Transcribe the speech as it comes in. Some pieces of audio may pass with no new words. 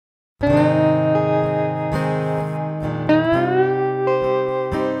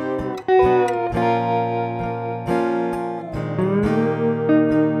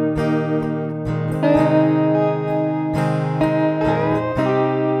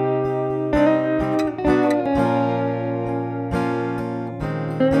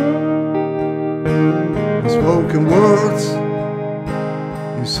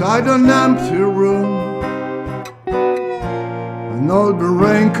inside an empty room. An old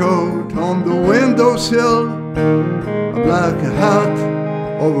raincoat on the windowsill, a black hat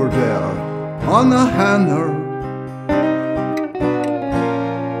over there on a hanger,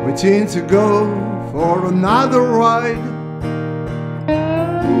 waiting to go for another ride.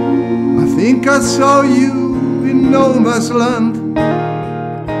 I think I saw you in no man's land,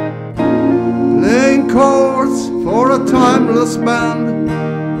 playing chords for a timeless band.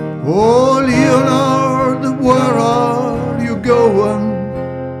 Oh, Leonard, where are you going?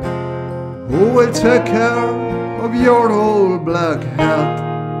 Who will take care of your old black hat?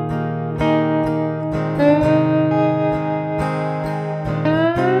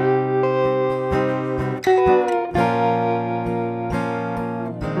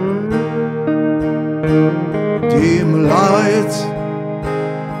 Dim lights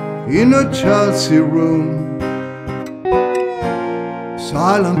in a Chelsea room,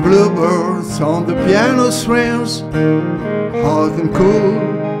 silent bluebirds on the piano strings, hot and cool,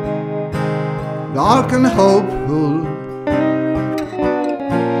 dark and hopeful.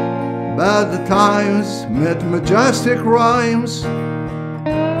 Bad times met majestic rhymes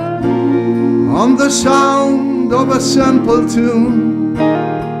on the sound of a simple tune,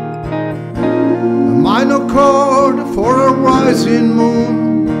 a minor chord for a rising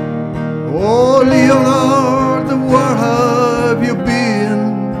moon. Oh, Leonard, where have you been?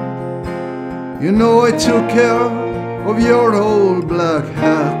 You know I took care of your old black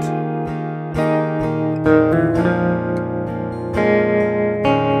hat.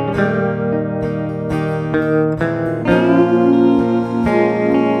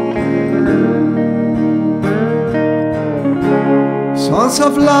 Songs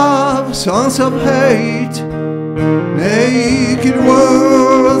of love, songs of hate, naked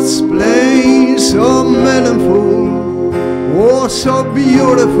words playing so meaningful, oh so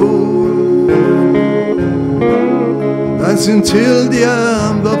beautiful, dancing till the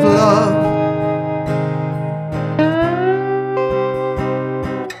end of love.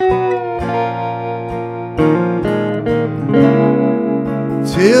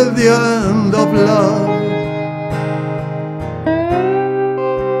 Till the end of love.